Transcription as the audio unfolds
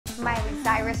Miley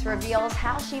Cyrus reveals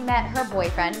how she met her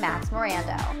boyfriend, Maxx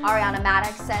Morando. Ariana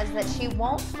Madix says that she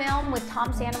won't film with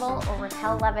Tom Sandoval or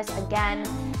Raquel Leviss again.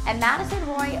 And Madison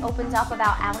Leroy opens up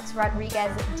about Alex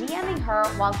Rodriguez DMing her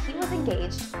while he was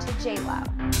engaged to J.Lo.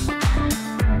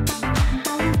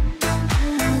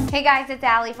 Hey guys, it's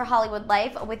Allie for Hollywood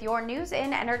Life with your news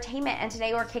in entertainment, and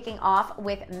today we're kicking off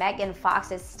with Megan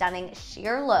Fox's stunning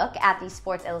sheer look at the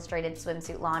Sports Illustrated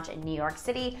swimsuit launch in New York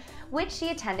City, which she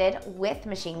attended with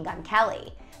Machine Gun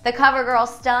Kelly. The cover girl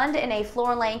stunned in a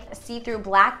floor-length see-through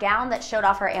black gown that showed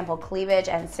off her ample cleavage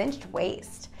and cinched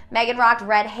waist. Megan rocked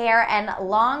red hair and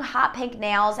long hot pink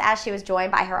nails as she was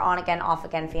joined by her on-again,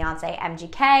 off-again fiance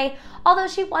MGK, although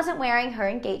she wasn't wearing her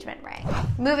engagement ring.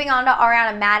 Moving on to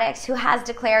Ariana Madix, who has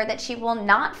declared that she will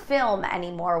not film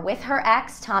anymore with her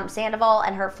ex, Tom Sandoval,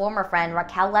 and her former friend,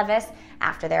 Raquel Leviss,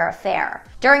 after their affair.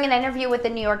 During an interview with the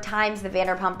New York Times, the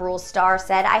Vanderpump Rules star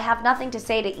said, "I have nothing to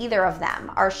say to either of them.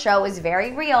 Our show is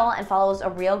very real and follows a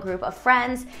real group of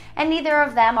friends, and neither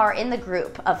of them are in the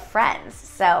group of friends,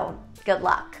 so good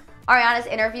luck." Ariana's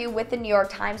interview with the New York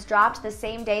Times dropped the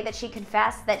same day that she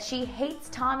confessed that she hates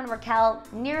Tom and Raquel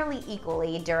nearly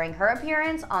equally during her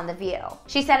appearance on The View.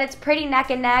 She said it's pretty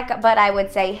neck and neck, but I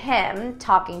would say him,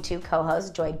 talking to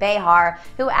co-host Joy Behar,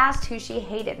 who asked who she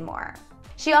hated more.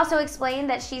 She also explained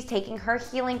that she's taking her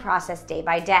healing process day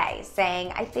by day,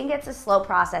 saying, "I think it's a slow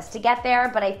process to get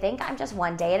there, but I think I'm just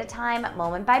one day at a time,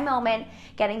 moment by moment,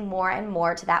 getting more and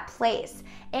more to that place.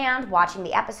 And watching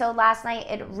the episode last night,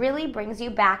 it really brings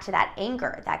you back to that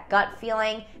anger, that gut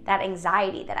feeling, that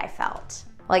anxiety that I felt."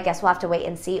 Well, I guess we'll have to wait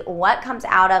and see what comes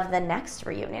out of the next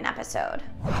reunion episode.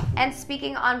 And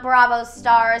speaking on Bravo's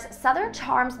stars, Southern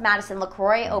Charm's Madison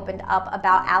Leroy opened up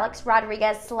about Alex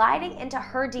Rodriguez sliding into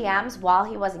her DMs while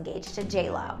he was engaged to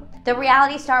J.Lo. The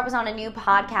reality star was on a new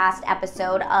podcast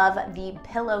episode of The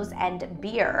Pillows and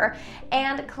Beer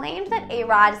and claimed that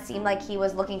A-Rod seemed like he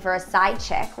was looking for a side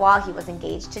chick while he was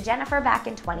engaged to Jennifer back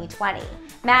in 2020.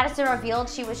 Madison revealed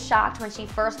she was shocked when she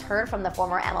first heard from the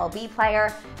former MLB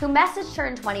player, who messaged her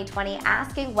in 2020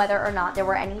 asking whether or not there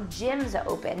were any gyms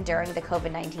open during the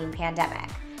COVID-19 pandemic.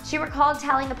 She recalled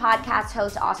telling the podcast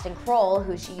host Austin Kroll,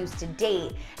 who she used to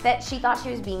date, that she thought she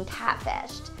was being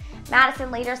catfished.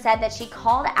 Madison later said that she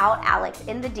called out Alex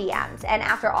in the DMs, and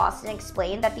after Austin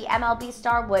explained that the MLB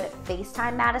star would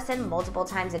FaceTime Madison multiple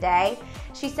times a day,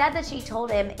 she said that she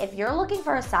told him, "If you're looking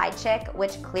for a side chick,"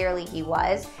 which clearly he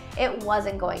was, "it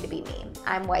wasn't going to be me.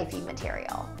 I'm wifey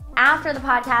material." After the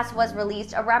podcast was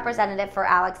released, a representative for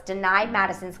Alex denied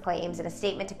Madison's claims in a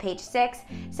statement to Page 6,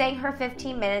 saying her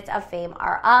 15 minutes of fame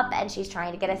are up and she's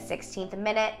trying to get a 16th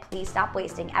minute. "Please stop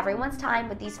wasting everyone's time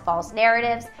with these false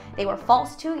narratives. They were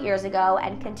false 2 years ago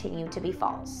and continue to be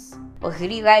false." Well, who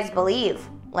do you guys believe?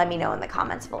 Let me know in the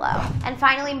comments below. And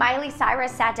finally, Miley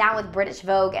Cyrus sat down with British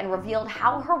Vogue and revealed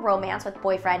how her romance with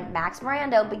boyfriend Maxx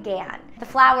Morando began. The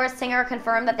Flowers singer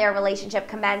confirmed that their relationship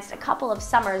commenced a couple of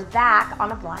summers back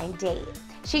on a blind date.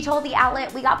 She told the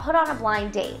outlet, "We got put on a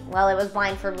blind date. Well, it was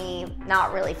blind for me,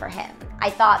 not really for him. I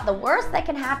thought the worst that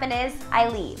can happen is I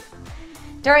leave."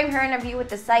 During her interview with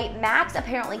the site, Max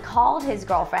apparently called his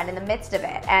girlfriend in the midst of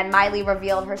it, and Miley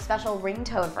revealed her special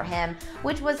ringtone for him,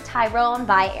 which was Tyrone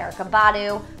by Erykah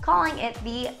Badu, calling it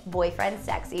the boyfriend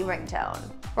sexy ringtone.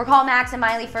 Recall Max and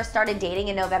Miley first started dating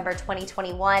in November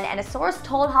 2021, and a source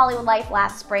told HollywoodLife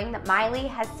last spring that Miley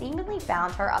has seemingly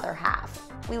found her other half.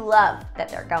 We love that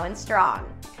they're going strong.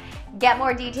 Get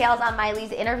more details on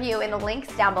Miley's interview in the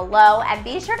links down below, and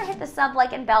be sure to hit the sub,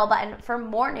 like, and bell button for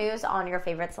more news on your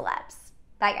favorite celebs.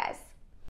 Bye, guys.